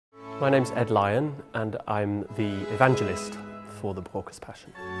My name's Ed Lyon and I'm the evangelist for the Raucous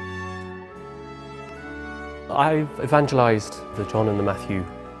Passion. I've evangelised the John and the Matthew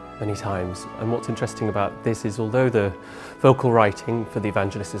many times, and what's interesting about this is although the vocal writing for the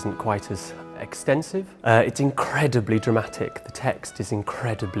evangelist isn't quite as extensive, it's incredibly dramatic. The text is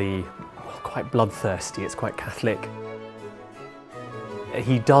incredibly, quite bloodthirsty, it's quite Catholic.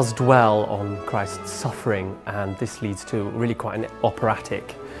 He does dwell on Christ's suffering, and this leads to really quite an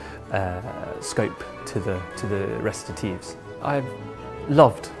operatic scope to the recitatives. I've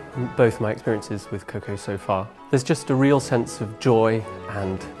loved both my experiences with Coco so far. There's just a real sense of joy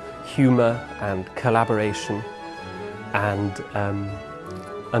and humour and collaboration, and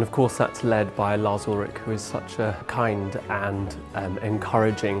of course that's led by Lars Ulrik, who is such a kind and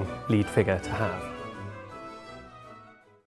encouraging lead figure to have.